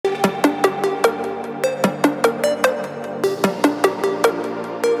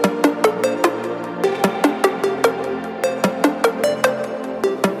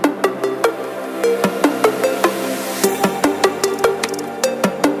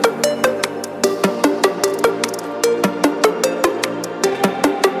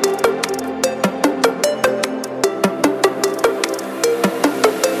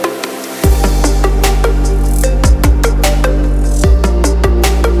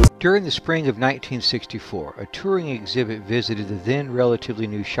During the spring of 1964, a touring exhibit visited the then relatively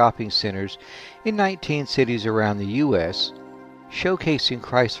new shopping centers in 19 cities around the U.S., showcasing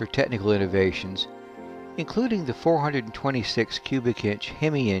Chrysler technical innovations, including the 426 cubic inch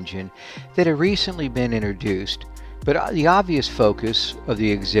Hemi engine that had recently been introduced, but the obvious focus of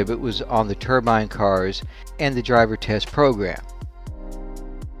the exhibit was on the turbine cars and the driver test program.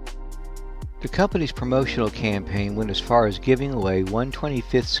 The company's promotional campaign went as far as giving away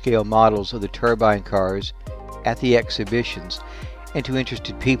 1/25th scale models of the turbine cars at the exhibitions and to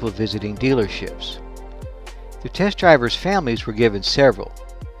interested people visiting dealerships. The test drivers' families were given several.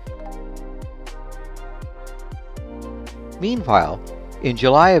 Meanwhile, in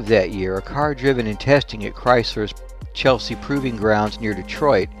July of that year, a car driven in testing at Chrysler's Chelsea Proving Grounds near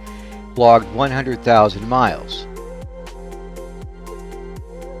Detroit logged 100,000 miles.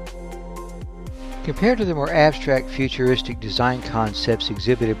 Compared to the more abstract, futuristic design concepts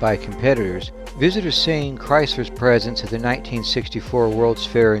exhibited by competitors, visitors seeing Chrysler's presence at the 1964 World's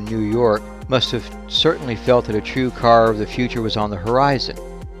Fair in New York must have certainly felt that a true car of the future was on the horizon.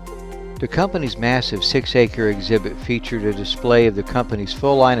 The company's massive 6-acre exhibit featured a display of the company's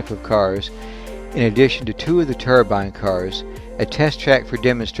full lineup of cars, in addition to 2 of the turbine cars, a test track for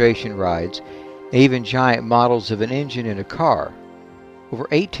demonstration rides, and even giant models of an engine in a car. Over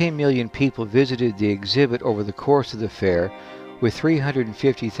 18 million people visited the exhibit over the course of the fair, with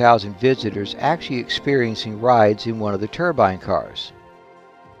 350,000 visitors actually experiencing rides in one of the turbine cars.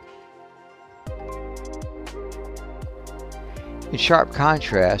 In sharp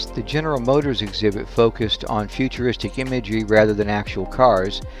contrast, the General Motors exhibit focused on futuristic imagery rather than actual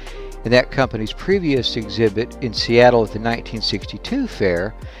cars, and that company's previous exhibit in Seattle at the 1962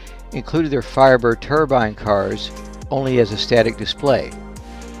 fair included their Firebird turbine cars only as a static display.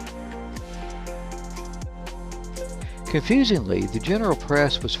 Confusingly, the general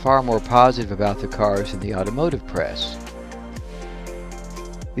press was far more positive about the cars than the automotive press.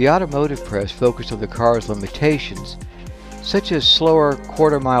 The automotive press focused on the car's limitations, such as slower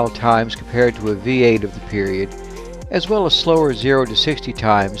quarter-mile times compared to a V8 of the period, as well as slower 0 to 60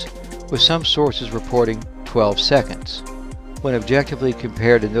 times, with some sources reporting 12 seconds. When objectively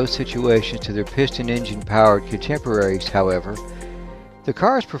compared in those situations to their piston engine-powered contemporaries, however, the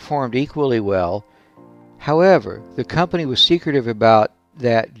cars performed equally well. However, the company was secretive about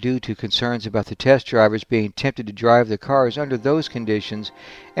that due to concerns about the test drivers being tempted to drive the cars under those conditions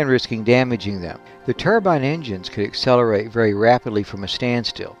and risking damaging them. The turbine engines could accelerate very rapidly from a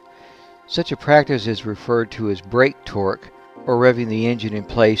standstill. Such a practice is referred to as brake torque, or revving the engine in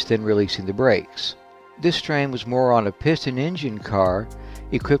place then releasing the brakes. This strain was more on a piston engine car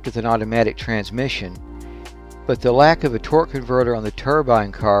equipped with an automatic transmission, but the lack of a torque converter on the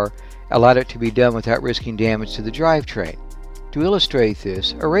turbine car allowed it to be done without risking damage to the drivetrain. To illustrate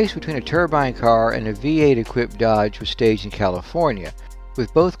this, a race between a turbine car and a V8 equipped Dodge was staged in California,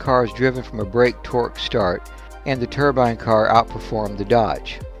 with both cars driven from a brake torque start, and the turbine car outperformed the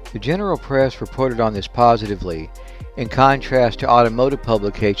Dodge. The general press reported on this positively, in contrast to automotive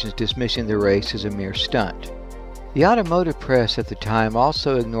publications dismissing the race as a mere stunt. The automotive press at the time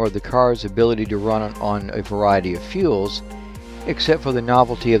also ignored the car's ability to run on a variety of fuels, except for the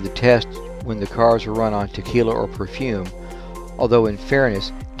novelty of the test when the cars were run on tequila or perfume, although in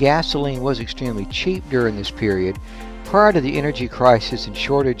fairness, gasoline was extremely cheap during this period, prior to the energy crisis and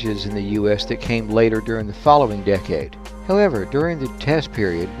shortages in the U.S. that came later during the following decade. However, during the test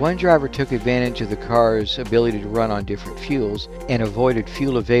period, one driver took advantage of the car's ability to run on different fuels and avoided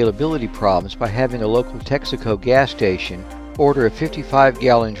fuel availability problems by having a local Texaco gas station order a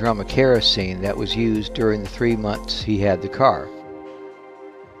 55-gallon drum of kerosene that was used during the 3 months he had the car.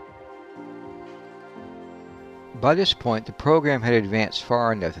 By this point, the program had advanced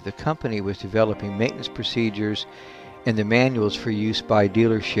far enough that the company was developing maintenance procedures and the manuals for use by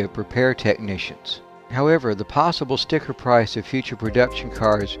dealership repair technicians. However, the possible sticker price of future production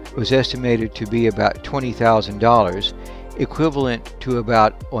cars was estimated to be about $20,000, equivalent to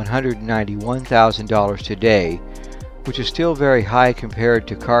about $191,000 today, which is still very high compared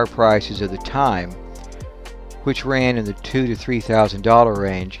to car prices of the time, which ran in the $2,000 to $3,000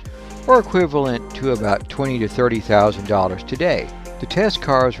 range, or equivalent to about $20,000 to $30,000 today. The test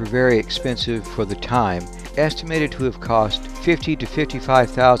cars were very expensive for the time, estimated to have cost $50,000 to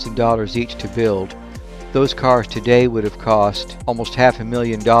 $55,000 each to build. Those cars today would have cost almost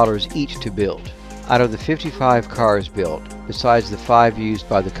 $500,000 each to build. Out of the 55 cars built, besides the 5 used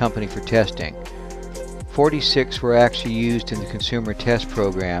by the company for testing, 46 were actually used in the consumer test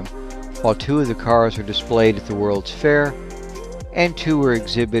program, while 2 of the cars are displayed at the World's Fair, and 2 were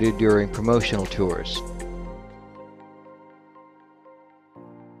exhibited during promotional tours.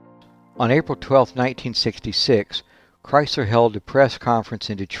 On April 12, 1966, Chrysler held a press conference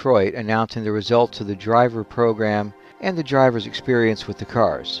in Detroit announcing the results of the driver program and the driver's experience with the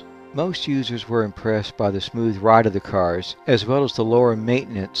cars. Most users were impressed by the smooth ride of the cars, as well as the lower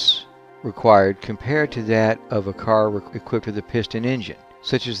maintenance required compared to that of a car equipped with a piston engine,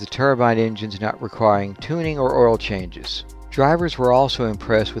 such as the turbine engines not requiring tuning or oil changes. Drivers were also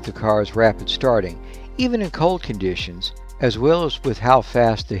impressed with the car's rapid starting, even in cold conditions, as well as with how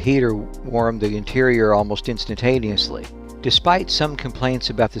fast the heater warmed the interior almost instantaneously. Despite some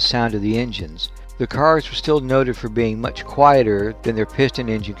complaints about the sound of the engines, the cars were still noted for being much quieter than their piston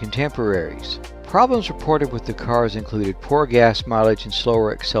engine contemporaries. Problems reported with the cars included poor gas mileage and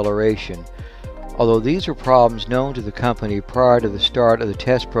slower acceleration, although these were problems known to the company prior to the start of the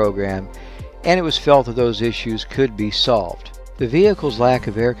test program, and it was felt that those issues could be solved. The vehicle's lack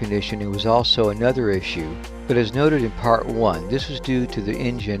of air conditioning was also another issue, but as noted in Part 1, this was due to the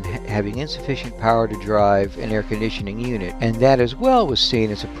engine having insufficient power to drive an air conditioning unit, and that as well was seen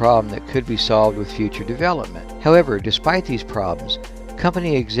as a problem that could be solved with future development. However, despite these problems,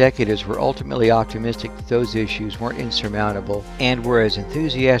 company executives were ultimately optimistic that those issues weren't insurmountable and were as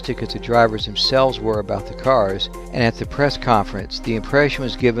enthusiastic as the drivers themselves were about the cars, and at the press conference, the impression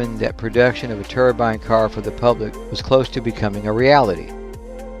was given that production of a turbine car for the public was close to becoming a reality.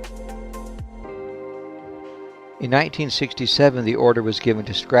 In 1967, the order was given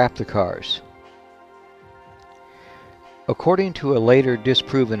to scrap the cars. According to a later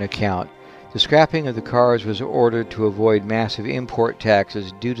disproven account, the scrapping of the cars was ordered to avoid massive import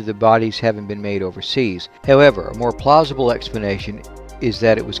taxes due to the bodies having been made overseas. However, a more plausible explanation is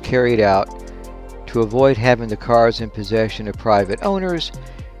that it was carried out to avoid having the cars in possession of private owners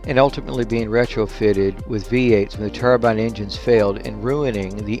and ultimately being retrofitted with V8s when the turbine engines failed and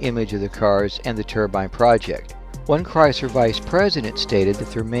ruining the image of the cars and the turbine project. One Chrysler vice president stated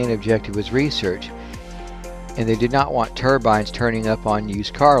that their main objective was research, and they did not want turbines turning up on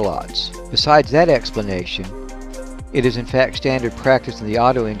used car lots. Besides that explanation, it is in fact standard practice in the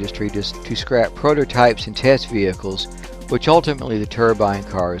auto industry to scrap prototypes and test vehicles, which ultimately the turbine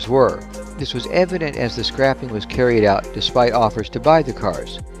cars were. This was evident as the scrapping was carried out despite offers to buy the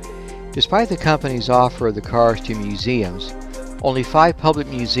cars. Despite the company's offer of the cars to museums, only 5 public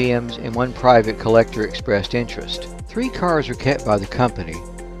museums and 1 private collector expressed interest. 3 cars were kept by the company,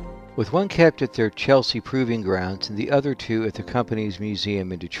 with 1 kept at their Chelsea Proving Grounds and the other 2 at the company's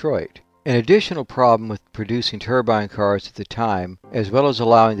museum in Detroit. An additional problem with producing turbine cars at the time, as well as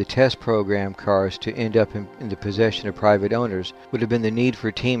allowing the test program cars to end up in the possession of private owners, would have been the need for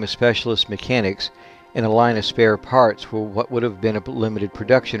a team of specialist mechanics and a line of spare parts for what would have been a limited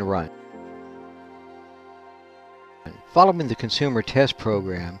production run. Following the consumer test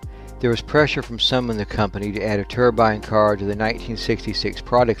program, there was pressure from some in the company to add a turbine car to the 1966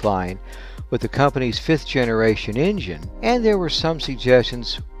 product line with the company's 5th generation engine, and there were some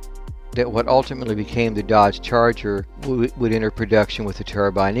suggestions that what ultimately became the Dodge Charger would enter production with a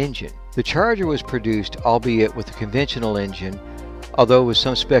turbine engine. The Charger was produced, albeit with a conventional engine, although with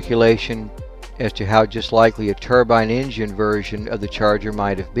some speculation as to how just likely a turbine engine version of the Charger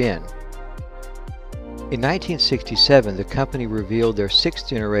might have been. In 1967, the company revealed their 6th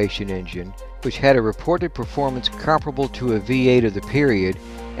generation engine, which had a reported performance comparable to a V8 of the period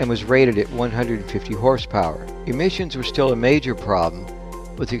and was rated at 150 horsepower. Emissions were still a major problem,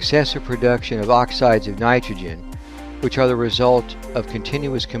 with excessive production of oxides of nitrogen, which are the result of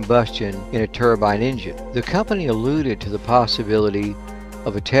continuous combustion in a turbine engine. The company alluded to the possibility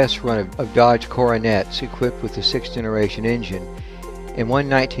of a test run of Dodge Coronets equipped with the 6th generation engine, and one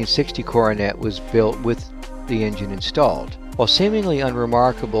 1960 Coronet was built with the engine installed. While seemingly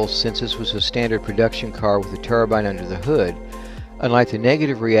unremarkable since this was a standard production car with a turbine under the hood, unlike the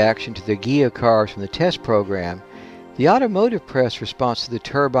negative reaction to the Ghia cars from the test program, the automotive press response to the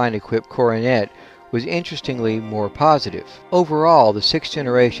turbine-equipped Coronet was interestingly more positive. Overall, the 6th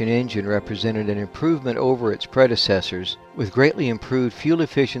generation engine represented an improvement over its predecessors, with greatly improved fuel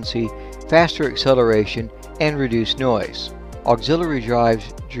efficiency, faster acceleration, and reduced noise. Auxiliary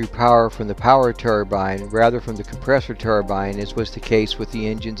drives drew power from the power turbine rather from the compressor turbine, as was the case with the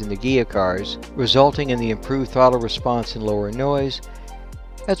engines in the Ghia cars, resulting in the improved throttle response and lower noise,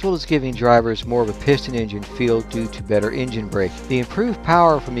 as well as giving drivers more of a piston engine feel due to better engine braking. The improved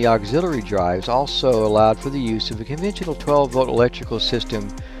power from the auxiliary drives also allowed for the use of a conventional 12-volt electrical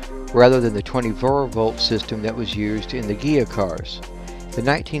system rather than the 24-volt system that was used in the Ghia cars. The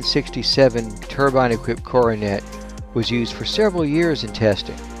 1967 turbine-equipped Coronet was used for several years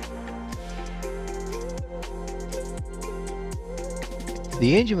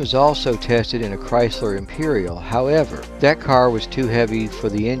The engine was also tested in a Chrysler Imperial. However, that car was too heavy for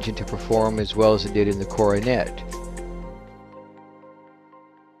the engine to perform as well as it did in the Coronet.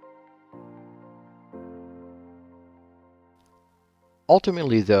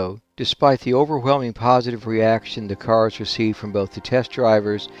 Ultimately, though, despite the overwhelming positive reaction the cars received from both the test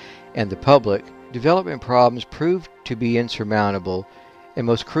drivers and the public, development problems proved to be insurmountable, and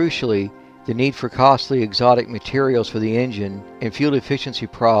most crucially, the need for costly exotic materials for the engine and fuel efficiency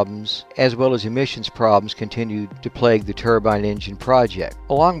problems, as well as emissions problems, continued to plague the turbine engine project.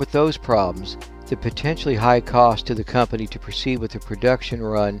 Along with those problems, the potentially high cost to the company to proceed with the production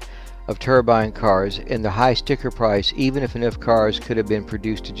run of turbine cars and the high sticker price, even if enough cars could have been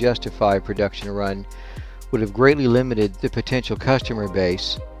produced to justify a production run, would have greatly limited the potential customer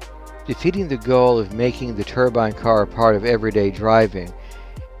base, defeating the goal of making the turbine car a part of everyday driving,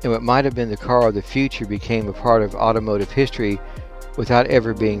 and what might have been the car of the future became a part of automotive history without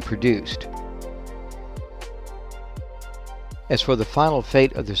ever being produced. As for the final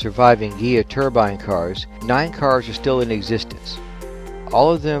fate of the surviving Ghia turbine cars, 9 cars are still in existence.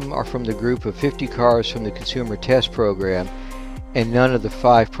 All of them are from the group of 50 cars from the consumer test program, and none of the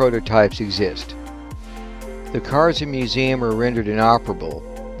 5 prototypes exist. The cars in the museum are rendered inoperable,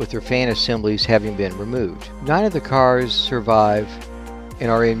 with their fan assemblies having been removed. 9 of the cars survive and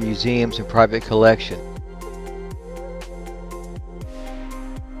are in museums and private collection.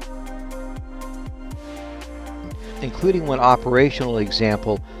 Including one operational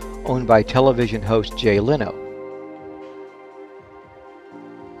example owned by television host Jay Leno.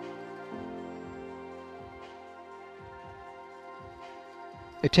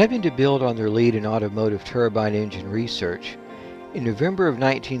 Attempting to build on their lead in automotive turbine engine research, in November of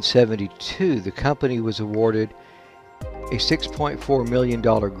 1972 the company was awarded a $6.4 million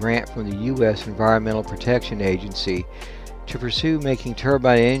grant from the U.S. Environmental Protection Agency to pursue making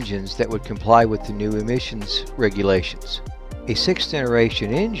turbine engines that would comply with the new emissions regulations. A 6th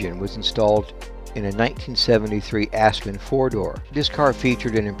generation engine was installed in a 1973 Aspen 4-door. This car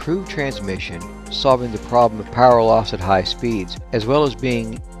featured an improved transmission, solving the problem of power loss at high speeds, as well as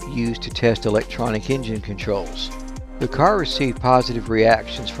being used to test electronic engine controls. The car received positive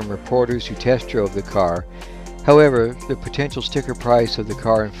reactions from reporters who test drove the car. However, the potential sticker price of the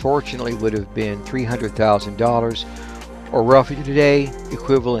car unfortunately would have been $300,000, or roughly today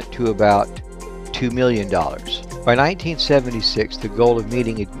equivalent to about $2 million. By 1976, the goal of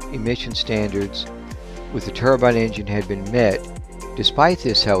meeting emission standards with the turbine engine had been met. Despite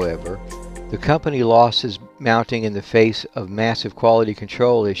this, however, the company losses mounting in the face of massive quality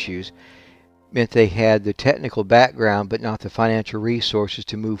control issues meant they had the technical background but not the financial resources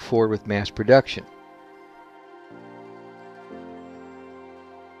to move forward with mass production.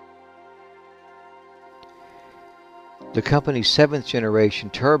 The company's 7th generation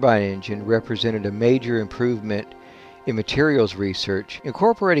turbine engine represented a major improvement in materials research,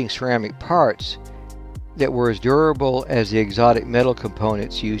 incorporating ceramic parts that were as durable as the exotic metal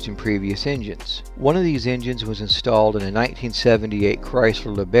components used in previous engines. One of these engines was installed in a 1978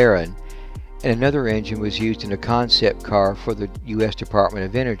 Chrysler LeBaron, and another engine was used in a concept car for the U.S. Department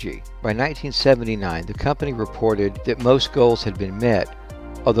of Energy. By 1979, the company reported that most goals had been met,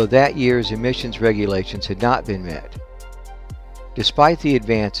 although that year's emissions regulations had not been met. Despite the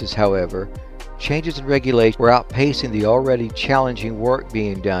advances, however, changes in regulations were outpacing the already challenging work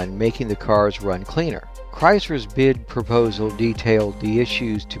being done, making the cars run cleaner. Chrysler's bid proposal detailed the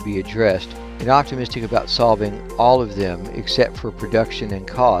issues to be addressed, and optimistic about solving all of them except for production and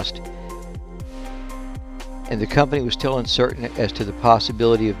cost, and the company was still uncertain as to the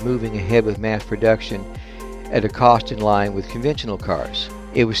possibility of moving ahead with mass production at a cost in line with conventional cars.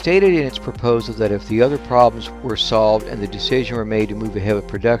 It was stated in its proposal that if the other problems were solved and the decision were made to move ahead with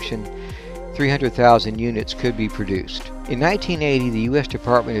production, 300,000 units could be produced. In 1980, the U.S.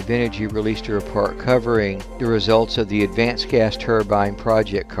 Department of Energy released a report covering the results of the Advanced Gas Turbine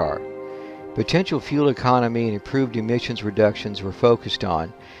Project Car. Potential fuel economy and improved emissions reductions were focused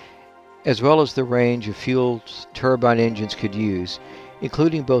on, as well as the range of fuels turbine engines could use,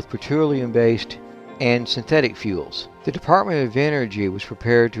 including both petroleum-based and synthetic fuels. The Department of Energy was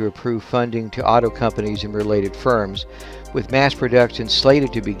prepared to approve funding to auto companies and related firms, with mass production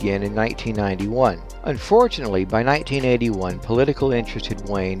slated to begin in 1991. Unfortunately, by 1981, political interest had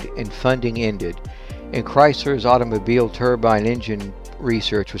waned and funding ended, and Chrysler's automobile turbine engine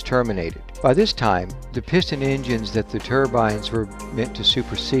research was terminated. By this time, the piston engines that the turbines were meant to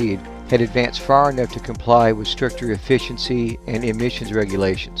supersede had advanced far enough to comply with stricter efficiency and emissions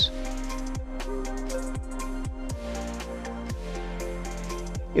regulations.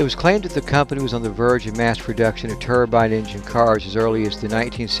 It was claimed that the company was on the verge of mass production of turbine engine cars as early as the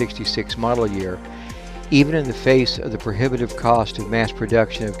 1966 model year, even in the face of the prohibitive cost of mass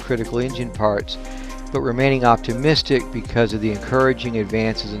production of critical engine parts, but remaining optimistic because of the encouraging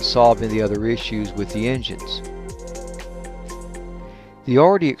advances in solving the other issues with the engines. The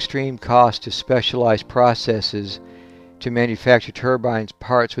already extreme cost of specialized processes to manufacture turbines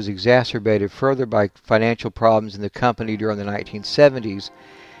parts was exacerbated further by financial problems in the company during the 1970s,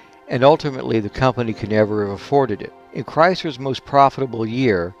 and ultimately the company could never have afforded it. In Chrysler's most profitable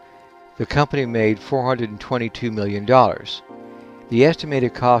year, the company made $422 million. The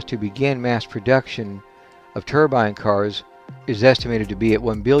estimated cost to begin mass production of turbine cars is estimated to be at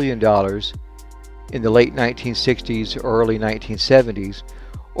 $1 billion in the late 1960s or early 1970s,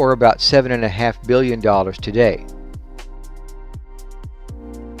 or about $7.5 billion today.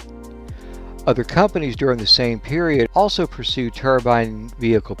 Other companies during the same period also pursued turbine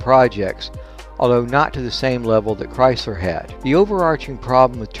vehicle projects, although not to the same level that Chrysler had. The overarching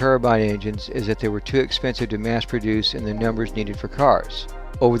problem with turbine engines is that they were too expensive to mass produce in the numbers needed for cars.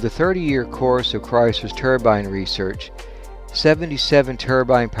 Over the 30-year course of Chrysler's turbine research, 77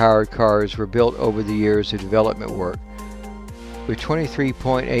 turbine-powered cars were built over the years of development work, with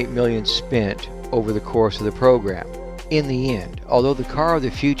 $23.8 million spent over the course of the program. In the end, although the car of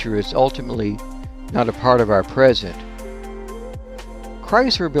the future is ultimately not a part of our present,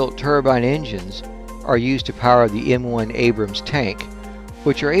 Chrysler-built turbine engines are used to power the M1 Abrams tank,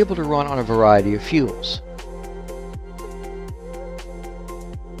 which are able to run on a variety of fuels.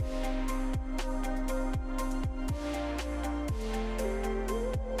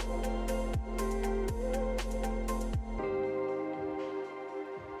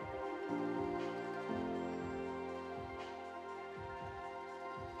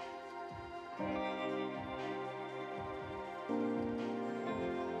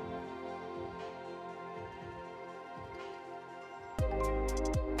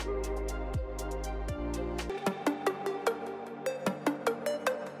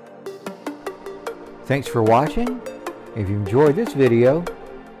 Thanks for watching. If you enjoyed this video,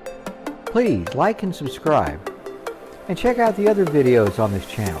 please like and subscribe, and check out the other videos on this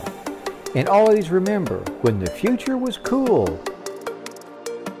channel. And always remember, when the future was cool,